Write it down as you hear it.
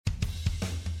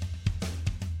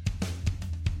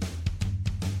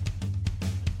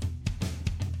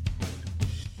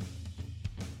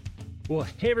Well,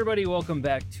 hey everybody, welcome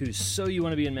back to So You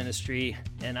Want to Be in Ministry,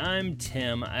 and I'm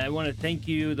Tim. I want to thank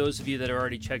you, those of you that have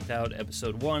already checked out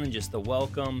episode 1 and just the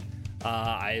welcome.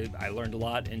 I learned a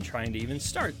lot in trying to even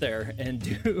start there and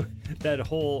do that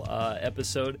whole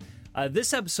episode.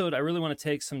 This episode, I really want to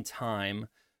take some time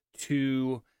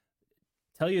to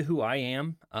tell you who I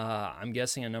am. I'm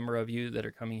guessing a number of you that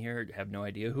are coming here have no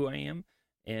idea who I am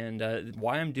and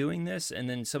why I'm doing this, and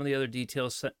then some of the other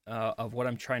details of what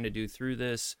I'm trying to do through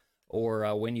this,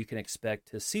 or when you can expect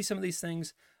to see some of these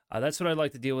things. That's what I'd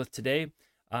like to deal with today.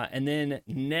 And then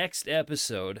next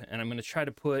episode, and I'm going to try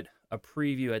to put a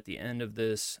preview at the end of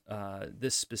this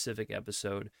specific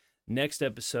episode. Next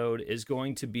episode is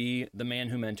going to be the man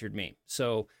who mentored me.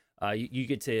 So you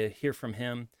get to hear from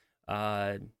him.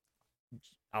 I'll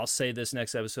say this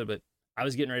next episode, but I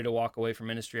was getting ready to walk away from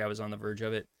ministry. I was on the verge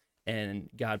of it, and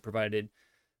God provided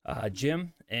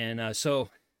Jim. And so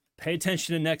pay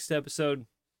attention to next episode.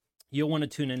 You'll want to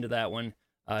tune into that one.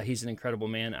 He's an incredible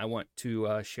man. I want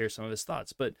to share some of his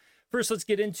thoughts. But first, let's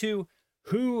get into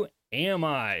who am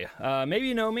I? Maybe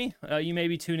you know me. You may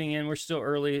be tuning in. We're still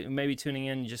early. Maybe tuning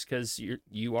in just because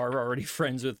you are already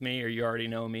friends with me, or you already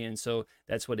know me, and so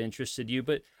that's what interested you.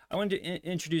 But I wanted to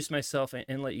introduce myself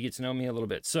and let you get to know me a little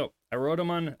bit. So I wrote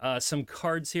them on some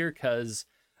cards here because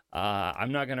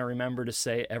I'm not going to remember to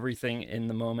say everything in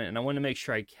the moment, and I want to make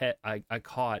sure I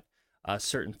caught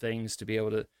certain things to be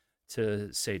able to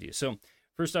say to you. So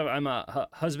first off, I'm a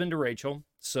husband to Rachel.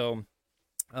 So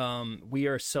we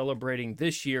are celebrating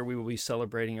this year. We will be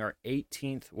celebrating our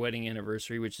 18th wedding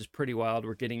anniversary, which is pretty wild.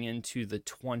 We're getting into the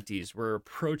 20s. We're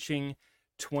approaching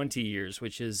 20 years,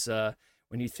 which is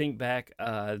when you think back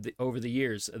over the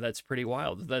years, that's pretty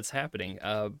wild. That's happening.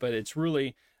 But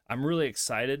I'm really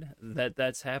excited that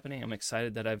that's happening. I'm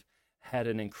excited that I've had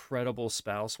an incredible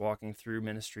spouse walking through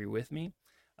ministry with me.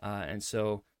 And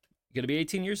so going to be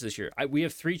 18 years this year. We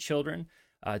have 3 children,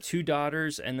 2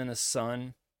 daughters and then a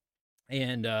son.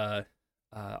 And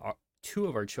 2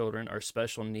 of our children are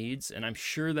special needs. And I'm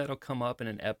sure that'll come up in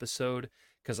an episode,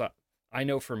 because I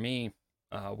know for me,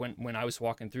 when I was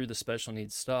walking through the special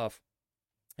needs stuff,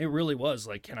 it really was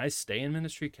like, can I stay in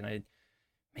ministry?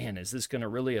 Is this going to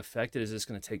really affect it? Is this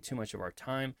going to take too much of our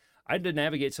time? I had to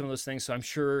navigate some of those things. So I'm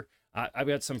sure I've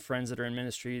got some friends that are in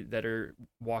ministry that are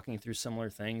walking through similar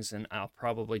things, and I'll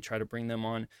probably try to bring them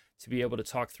on to be able to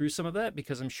talk through some of that,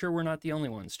 because I'm sure we're not the only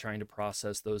ones trying to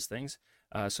process those things.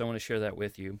 So I want to share that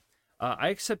with you. I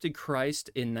accepted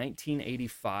Christ in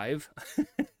 1985.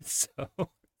 So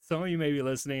some of you may be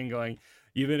listening and going,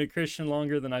 you've been a Christian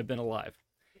longer than I've been alive.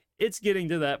 It's getting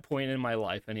to that point in my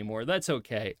life anymore. That's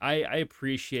okay. I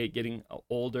appreciate getting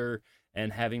older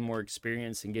and having more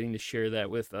experience and getting to share that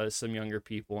with some younger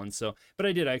people. And so, but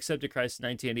I accepted Christ in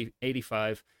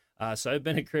 1985. So I've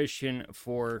been a Christian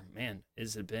for,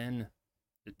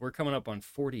 we're coming up on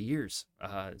 40 years.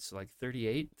 It's like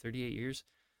 38 years.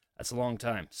 That's a long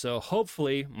time. So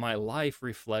hopefully my life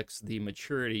reflects the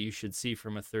maturity you should see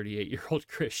from a 38-year-old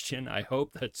Christian. I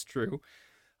hope that's true.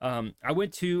 I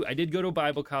did go to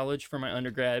Bible college for my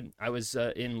undergrad. I was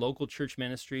in local church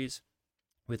ministries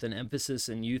with an emphasis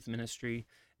in youth ministry.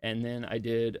 And then I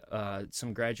did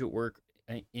some graduate work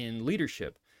in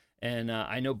leadership. And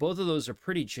I know both of those are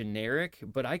pretty generic,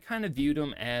 but I kind of viewed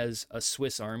them as a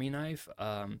Swiss Army knife.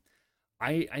 I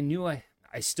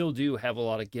still do have a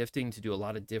lot of gifting to do a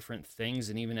lot of different things.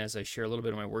 And even as I share a little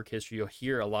bit of my work history, you'll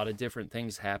hear a lot of different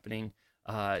things happening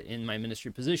in my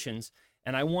ministry positions.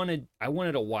 And I wanted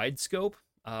a wide scope.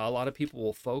 A lot of people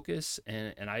will focus,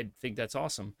 and I think that's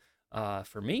awesome.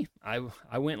 For me,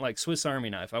 I went like Swiss Army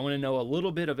knife. I want to know a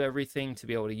little bit of everything to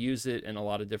be able to use it in a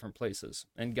lot of different places.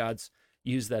 And God's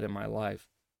used that in my life.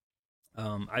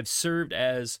 I've served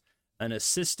as an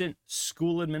assistant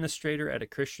school administrator at a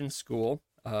Christian school.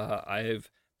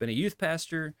 I've been a youth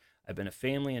pastor. I've been a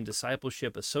family and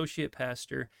discipleship associate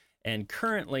pastor. And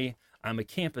currently, I'm a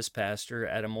campus pastor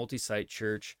at a multi-site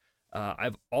church.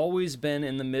 I've always been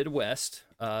in the Midwest,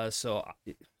 so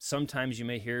sometimes you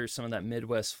may hear some of that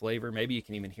Midwest flavor. Maybe you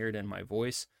can even hear it in my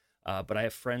voice, but I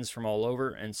have friends from all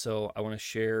over, and so I want to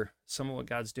share some of what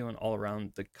God's doing all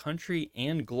around the country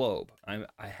and globe. I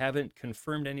haven't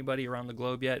confirmed anybody around the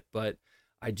globe yet, but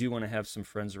I do want to have some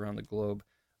friends around the globe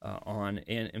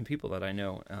and people that I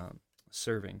know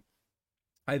serving.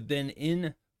 I've been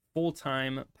in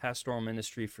full-time pastoral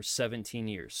ministry for 17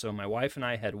 years. So my wife and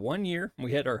I had 1 year.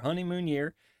 We had our honeymoon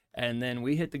year, and then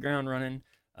we hit the ground running,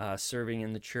 serving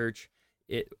in the church.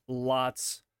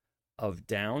 Lots of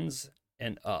downs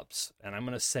and ups, and I'm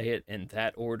going to say it in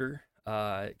that order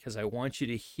because I want you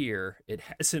to hear it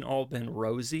hasn't all been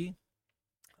rosy.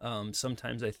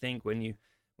 Sometimes I think when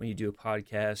when you do a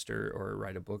podcast or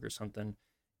write a book or something,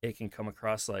 it can come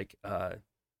across like,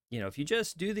 if you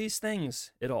just do these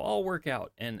things, it'll all work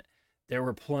out. And there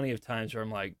were plenty of times where I'm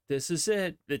like, this is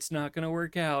it. It's not going to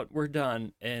work out. We're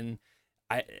done. And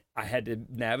I had to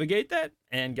navigate that,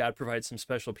 and God provides some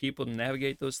special people to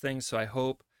navigate those things. So I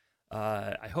hope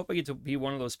I get to be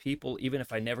one of those people, even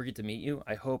if I never get to meet you.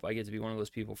 I hope I get to be one of those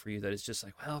people for you that is just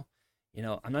like, well,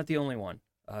 I'm not the only one.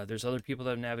 There's other people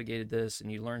that have navigated this, and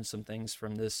you learn some things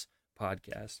from this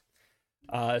podcast.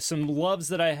 Some loves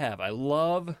that I have. I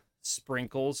love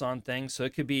sprinkles on things. So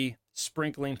it could be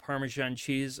sprinkling Parmesan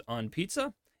cheese on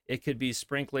pizza. It could be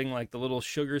sprinkling like the little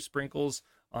sugar sprinkles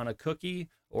on a cookie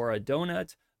or a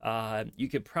donut. You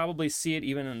could probably see it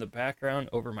even in the background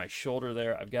over my shoulder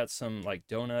there. I've got some like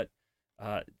donut.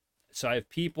 So I have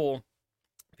people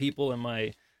in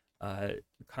my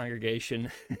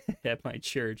congregation at my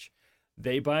church.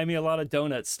 They buy me a lot of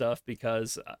donut stuff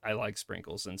because I like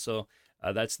sprinkles. And so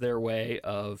that's their way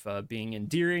of being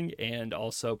endearing and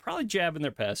also probably jabbing their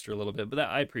pastor a little bit, but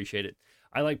I appreciate it.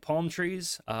 I like palm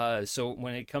trees. So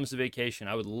when it comes to vacation,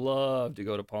 I would love to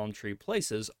go to palm tree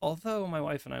places. Although my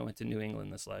wife and I went to New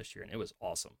England this last year and it was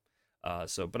awesome.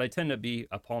 But I tend to be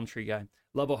a palm tree guy.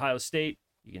 Love Ohio State.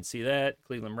 You can see that.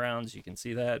 Cleveland Browns. You can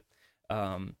see that.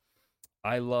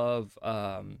 I love,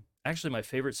 actually my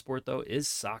favorite sport though is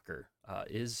soccer,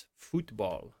 is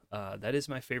football. That is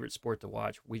my favorite sport to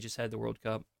watch. We just had the World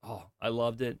Cup. Oh, I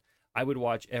loved it. I would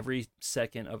watch every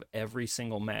second of every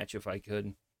single match if I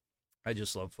could. I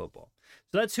just love football.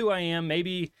 So that's who I am.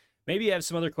 Maybe you have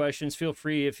some other questions. Feel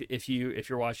free if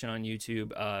you're watching on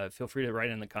YouTube, feel free to write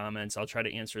in the comments. I'll try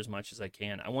to answer as much as I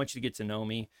can. I want you to get to know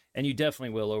me, and you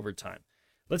definitely will over time.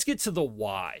 Let's get to the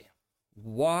why.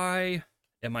 Why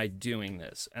am I doing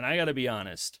this? And I got to be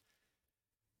honest.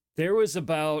 There's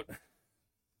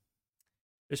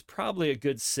probably a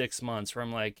good 6 months where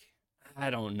I'm like,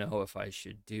 I don't know if I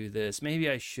should do this. Maybe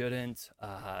I shouldn't.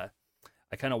 I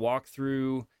kind of walked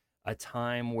through a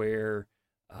time where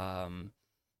I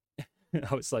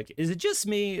was like, is it just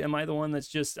me? Am I the one that's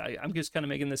just, I'm just kind of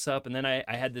making this up? And then I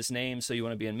had this name, So You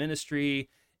Want to Be in Ministry,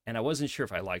 and I wasn't sure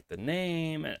if I liked the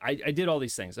name. And I did all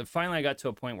these things. And finally I got to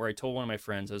a point where I told one of my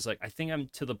friends, I was like, I think I'm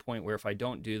to the point where if I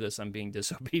don't do this, I'm being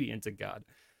disobedient to God.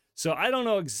 So I don't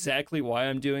know exactly why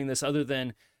I'm doing this other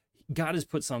than God has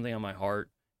put something on my heart,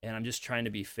 and I'm just trying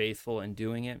to be faithful in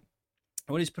doing it. And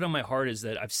what he's put on my heart is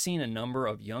that I've seen a number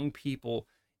of young people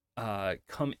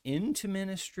come into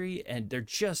ministry, and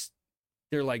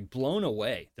they're like blown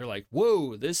away. They're like,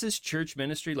 whoa, this is church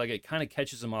ministry. Like it kind of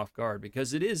catches them off guard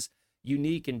because it is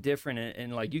unique and different.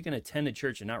 And like you can attend a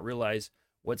church and not realize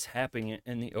what's happening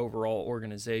in the overall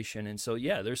organization. And so,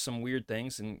 yeah, there's some weird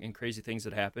things and crazy things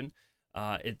that happen.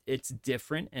 It's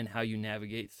different in how you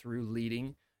navigate through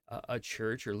leading a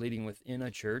church or leading within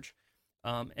a church.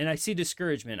 And I see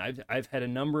discouragement. I've had a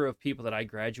number of people that I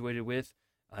graduated with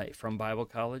from Bible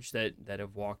college that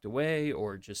have walked away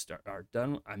or just are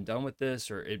done. I'm done with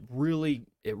this, or it really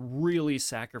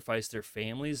sacrificed their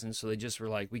families, and so they just were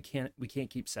like, we can't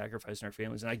keep sacrificing our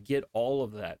families. And I get all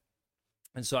of that,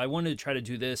 and so I wanted to try to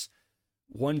do this.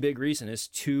 One big reason is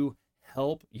to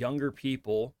help younger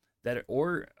people that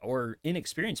or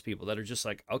inexperienced people that are just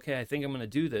like, okay, I think I'm going to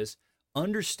do this.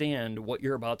 Understand what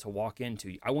you're about to walk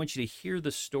into. I want you to hear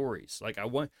the stories. Like I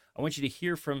want you to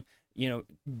hear from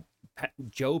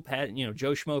Joe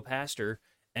Schmo pastor,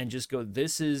 and just go,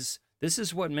 this is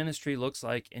what ministry looks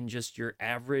like in just your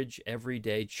average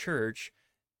everyday church,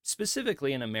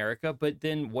 specifically in America. But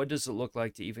then what does it look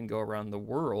like to even go around the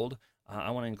world? I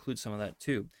want to include some of that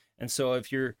too. And so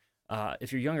if you're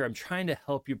younger, I'm trying to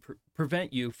help you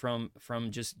prevent you from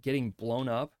just getting blown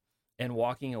up and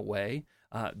walking away.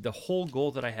 The whole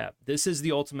goal that I have, this is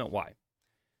the ultimate why,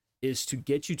 is to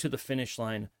get you to the finish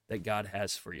line that God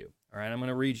has for you. All right, I'm going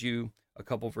to read you a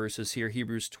couple verses here.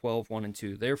 Hebrews 12, 1 and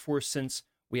 2. Therefore, since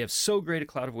we have so great a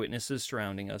cloud of witnesses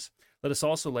surrounding us, let us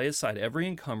also lay aside every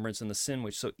encumbrance and the sin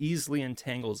which so easily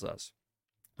entangles us.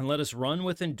 And let us run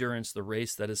with endurance the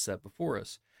race that is set before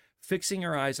us, fixing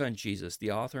our eyes on Jesus,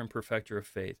 the author and perfecter of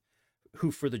faith,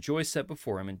 who for the joy set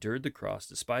before him endured the cross,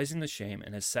 despising the shame,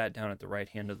 and has sat down at the right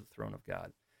hand of the throne of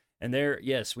God. And there,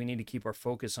 yes, we need to keep our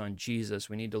focus on Jesus.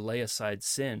 We need to lay aside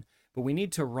sin, but we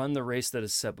need to run the race that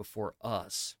is set before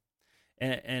us.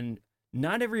 And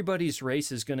not everybody's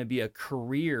race is going to be a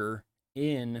career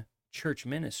in church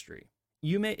ministry.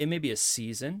 It may be a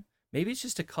season. Maybe it's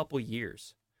just a couple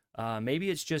years. Maybe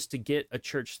it's just to get a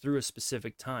church through a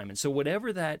specific time. And so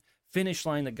whatever that finish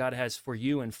line that God has for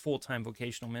you in full-time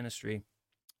vocational ministry,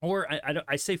 or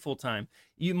I say full-time,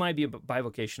 you might be a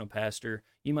bivocational pastor,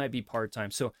 you might be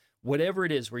part-time. So whatever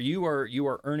it is where you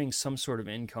are earning some sort of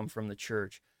income from the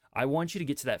church, I want you to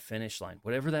get to that finish line,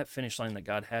 whatever that finish line that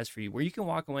God has for you, where you can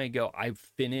walk away and go, I've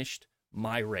finished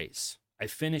my race. I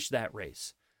finished that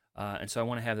race. And so I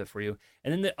want to have that for you.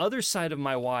 And then the other side of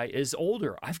my why is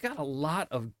older. I've got a lot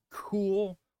of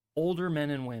cool older men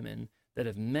and women that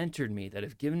have mentored me, that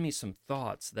have given me some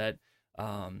thoughts that,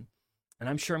 and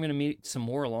I'm sure I'm going to meet some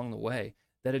more along the way,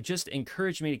 that have just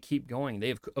encouraged me to keep going. They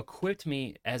have equipped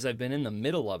me as I've been in the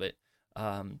middle of it,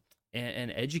 and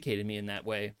educated me in that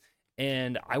way.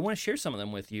 And I want to share some of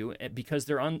them with you because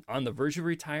they're on the verge of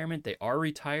retirement. They are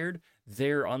retired.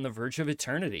 They're on the verge of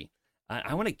eternity.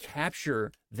 I want to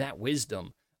capture that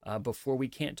wisdom before we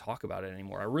can't talk about it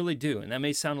anymore. I really do. And that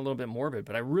may sound a little bit morbid,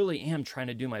 but I really am trying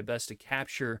to do my best to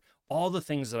capture all the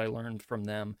things that I learned from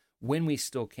them when we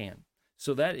still can.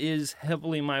 So that is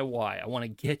heavily my why. I want to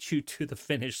get you to the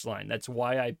finish line. That's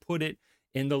why I put it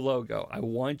in the logo. I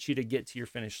want you to get to your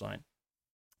finish line.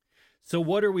 So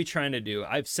what are we trying to do?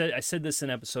 I said this in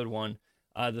episode 1.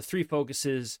 The 3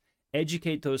 focuses: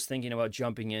 educate those thinking about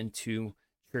jumping into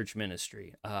church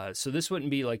ministry. So this wouldn't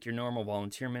be like your normal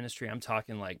volunteer ministry. I'm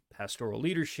talking like pastoral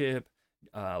leadership,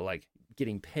 like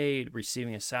getting paid,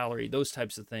 receiving a salary, those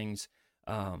types of things.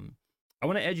 I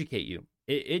want to educate you.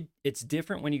 It's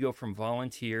different when you go from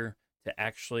volunteer to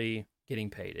actually getting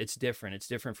paid. It's different. It's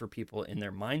different for people in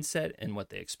their mindset and what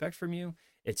they expect from you.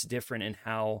 It's different in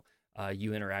how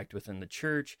you interact within the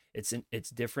church. It's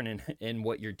different in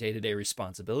what your day-to-day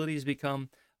responsibilities become.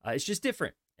 It's just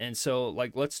different. And so,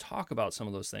 like, let's talk about some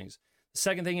of those things. The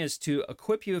second thing is to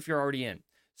equip you if you're already in.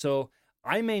 So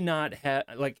I may not have,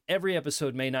 like, every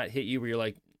episode may not hit you where you're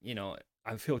like,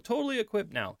 I feel totally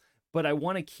equipped now. But I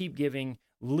want to keep giving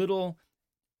little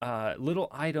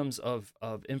items of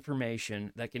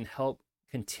information that can help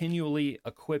continually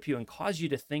equip you and cause you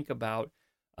to think about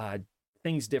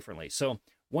things differently. So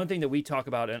one thing that we talk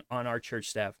about on our church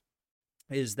staff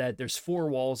is that there's 4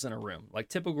 walls in a room. Like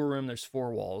typical room, there's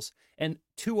 4 walls. And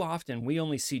too often we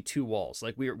only see 2 walls.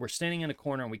 Like we're standing in a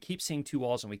corner and we keep seeing 2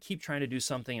 walls and we keep trying to do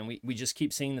something and we just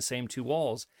keep seeing the same 2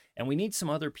 walls. And we need some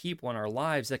other people in our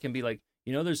lives that can be like,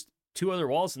 there's 2 other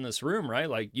walls in this room, right?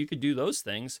 Like you could do those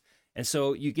things. And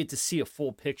so you get to see a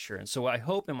full picture. And so I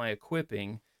hope in my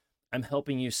equipping, I'm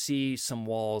helping you see some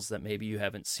walls that maybe you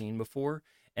haven't seen before.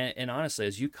 And honestly,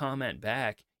 as you comment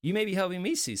back, you may be helping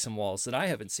me see some walls that I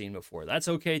haven't seen before. That's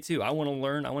okay too. I want to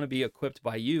learn. I want to be equipped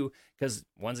by you because,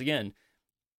 once again,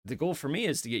 the goal for me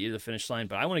is to get you to the finish line,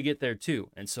 but I want to get there too.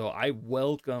 And so I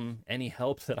welcome any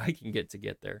help that I can get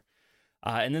there.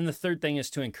 And then the third thing is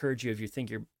to encourage you if you're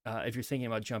thinking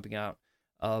about jumping out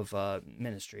of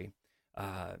ministry.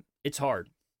 It's hard.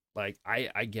 Like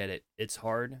I get it. It's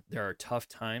hard. There are tough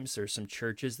times. There's some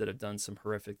churches that have done some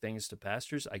horrific things to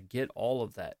pastors. I get all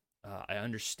of that. I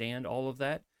understand all of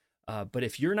that. But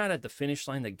if you're not at the finish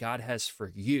line that God has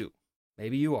for you,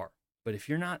 maybe you are, but if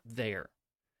you're not there,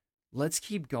 let's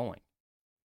keep going.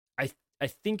 I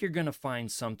think you're going to find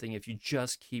something if you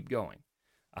just keep going.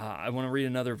 I want to read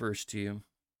another verse to you,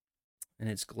 and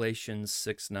it's Galatians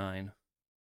 6:9.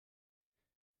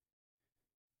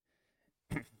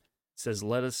 It says,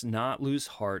 "Let us not lose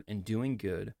heart in doing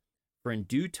good, for in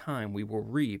due time we will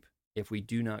reap if we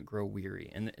do not grow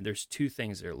weary." And there's 2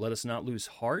 things there. Let us not lose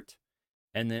heart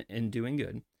and then in doing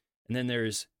good. And then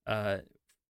there's, for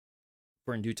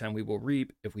in due time we will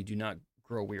reap if we do not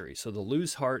grow weary. So the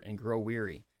lose heart and grow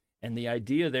weary. And the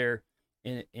idea there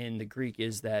in the Greek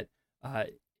is that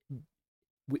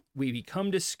we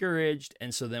become discouraged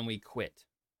and so then we quit,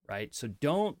 right? So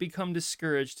don't become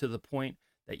discouraged to the point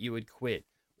that you would quit.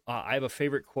 I have a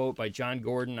favorite quote by John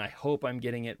Gordon. I hope I'm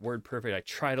getting it word perfect. I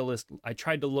tried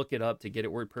to look it up to get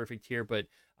it word perfect here, but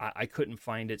I couldn't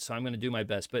find it, so I'm going to do my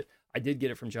best. But I did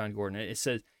get it from John Gordon.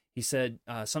 He said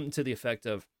something to the effect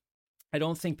of, "I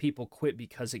don't think people quit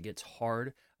because it gets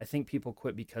hard. I think people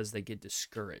quit because they get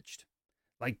discouraged."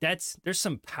 Like there's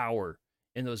some power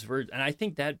in those words, and I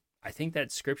think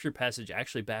that scripture passage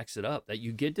actually backs it up. That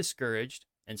you get discouraged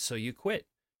and so you quit.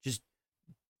 Just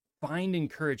find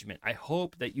encouragement. I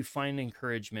hope that you find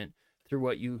encouragement through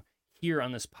what you hear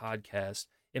on this podcast.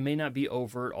 It may not be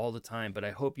overt all the time, but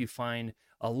I hope you find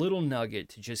a little nugget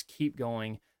to just keep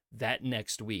going that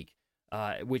next week,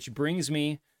 which brings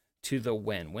me to the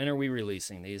when. When are we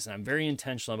releasing these? And I'm very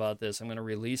intentional about this. I'm going to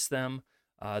release them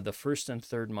the first and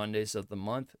third Mondays of the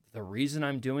month. The reason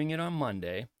I'm doing it on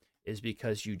Monday is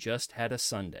because you just had a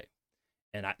Sunday.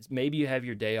 And maybe you have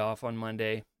your day off on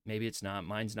Monday. Maybe it's not.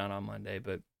 Mine's not on Monday,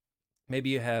 but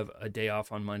maybe you have a day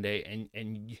off on Monday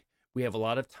and we have a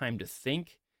lot of time to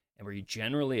think and we're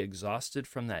generally exhausted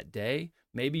from that day.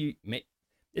 Maybe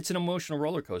it's an emotional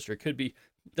roller coaster. It could be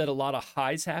that a lot of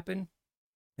highs happen.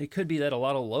 It could be that a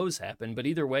lot of lows happen, but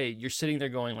either way, you're sitting there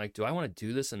going like, do I want to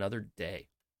do this another day?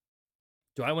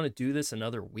 Do I want to do this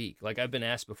another week? Like I've been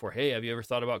asked before, hey, have you ever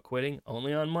thought about quitting?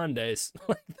 Only on Mondays.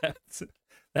 Like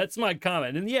that's my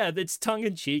comment. And yeah, it's tongue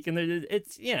in cheek, and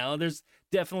it's, there's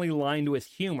definitely lined with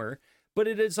humor, but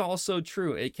it is also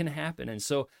true. It can happen. And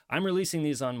so I'm releasing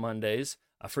these on Mondays,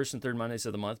 first and third Mondays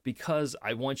of the month, because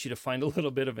I want you to find a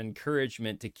little bit of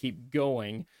encouragement to keep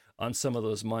going on some of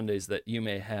those Mondays that you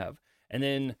may have. And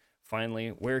then finally,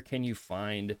 where can you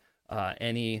find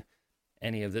any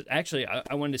of that? Actually,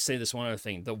 I wanted to say this one other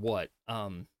thing, the what.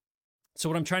 So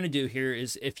what I'm trying to do here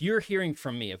is, if you're hearing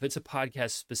from me, if it's a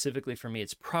podcast specifically for me,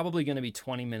 it's probably going to be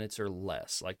 20 minutes or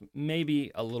less. Like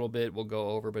maybe a little bit will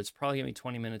go over, but it's probably going to be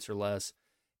 20 minutes or less.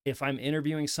 If I'm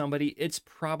interviewing somebody, it's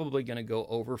probably going to go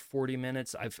over 40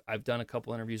 minutes. I've done a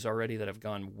couple interviews already that have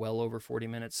gone well over 40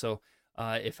 minutes. So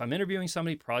if I'm interviewing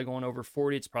somebody, probably going over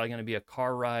 40, it's probably going to be a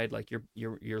car ride, like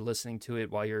you're listening to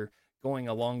it while you're going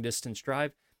a long distance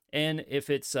drive. And if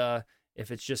it's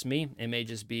just me, it may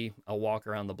just be a walk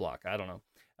around the block. I don't know.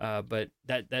 But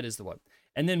that is the what.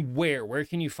 And then where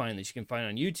can you find this? You can find it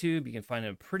on YouTube. You can find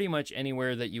it pretty much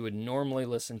anywhere that you would normally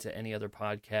listen to any other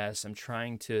podcast. I'm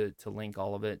trying to link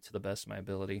all of it to the best of my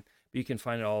ability, but you can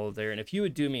find it all there. And if you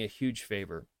would do me a huge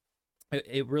favor,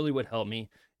 it really would help me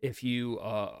if you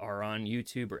are on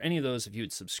YouTube or any of those, if you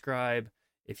would subscribe,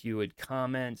 if you would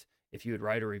comment, if you would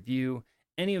write a review.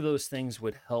 Any of those things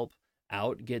would help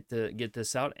out, get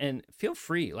this out. And feel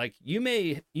free, like you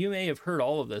may have heard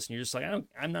all of this and you're just like,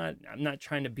 I'm not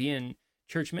trying to be in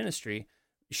church ministry.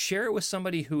 Share it with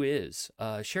somebody who is.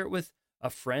 Share it with a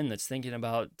friend that's thinking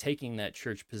about taking that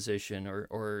church position,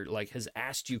 or like has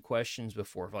asked you questions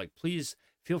before. Like, please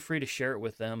feel free to share it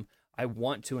with them. I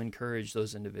want to encourage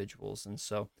those individuals. And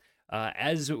so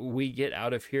as we get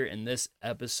out of here in this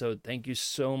episode, thank you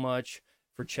so much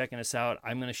for checking us out.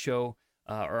 I'm going to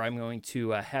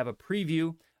have a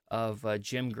preview of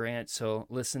Jim Grant. So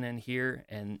listen in here,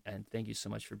 and thank you so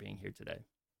much for being here today.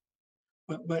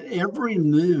 But every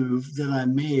move that I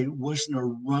made wasn't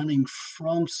a running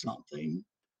from something,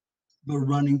 but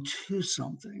running to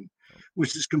something,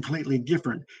 which is completely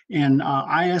different. And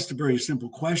I asked a very simple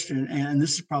question, and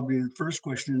this is probably the first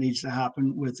question that needs to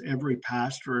happen with every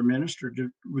pastor or minister,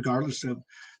 regardless of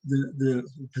the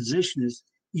position, is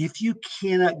if you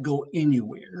cannot go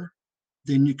anywhere,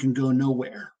 then you can go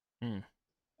nowhere.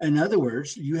 In other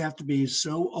words, you have to be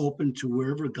so open to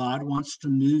wherever God wants to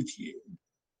move you,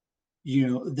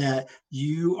 that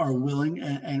you are willing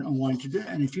and wanting to do it.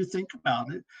 And if you think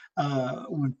about it,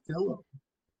 when Philip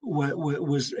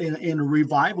was in a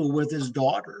revival with his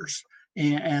daughters,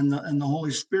 and the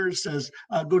Holy Spirit says,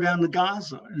 go down to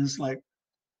Gaza. And it's like,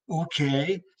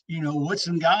 okay, what's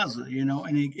in Gaza,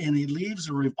 and he leaves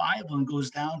a revival and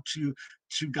goes down to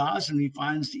Gaza, and he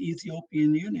finds the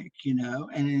Ethiopian eunuch, and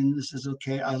then he says,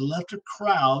 okay, I left a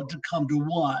crowd to come to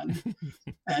one.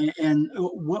 and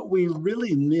what we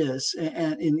really miss,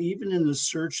 and even in the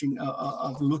searching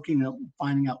of looking at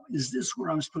finding out, is this where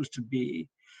I'm supposed to be?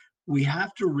 We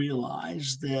have to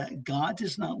realize that God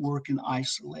does not work in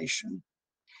isolation.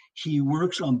 He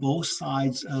works on both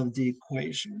sides of the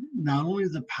equation, not only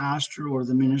the pastor or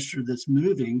the minister that's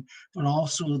moving, but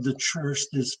also the church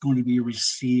that's going to be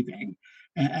receiving.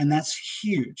 And that's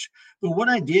huge. But what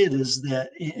I did is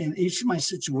that in each of my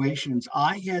situations,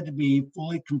 I had to be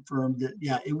fully confirmed that,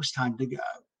 yeah, it was time to go,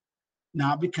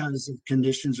 not because of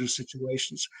conditions or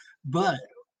situations, but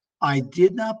I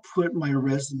did not put my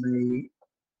resume,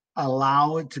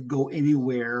 allow it to go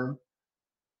anywhere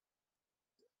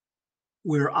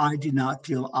where I did not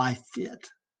feel I fit.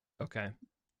 Okay.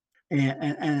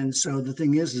 And so the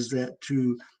thing is that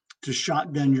to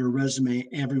shotgun your resume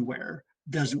everywhere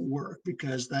doesn't work,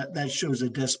 because that shows a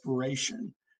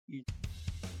desperation. Well,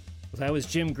 that was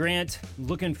Jim Grant.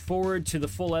 Looking forward to the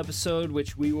full episode,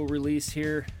 which we will release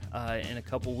here in a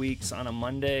couple weeks on a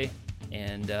Monday.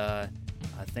 And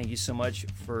thank you so much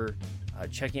for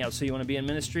checking out So You Want to Be in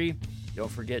Ministry. Don't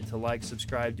forget to like,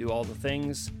 subscribe, do all the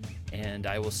things. And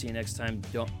I will see you next time.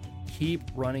 Don't keep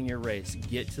running your race.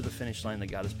 Get to the finish line that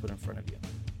God has put in front of you.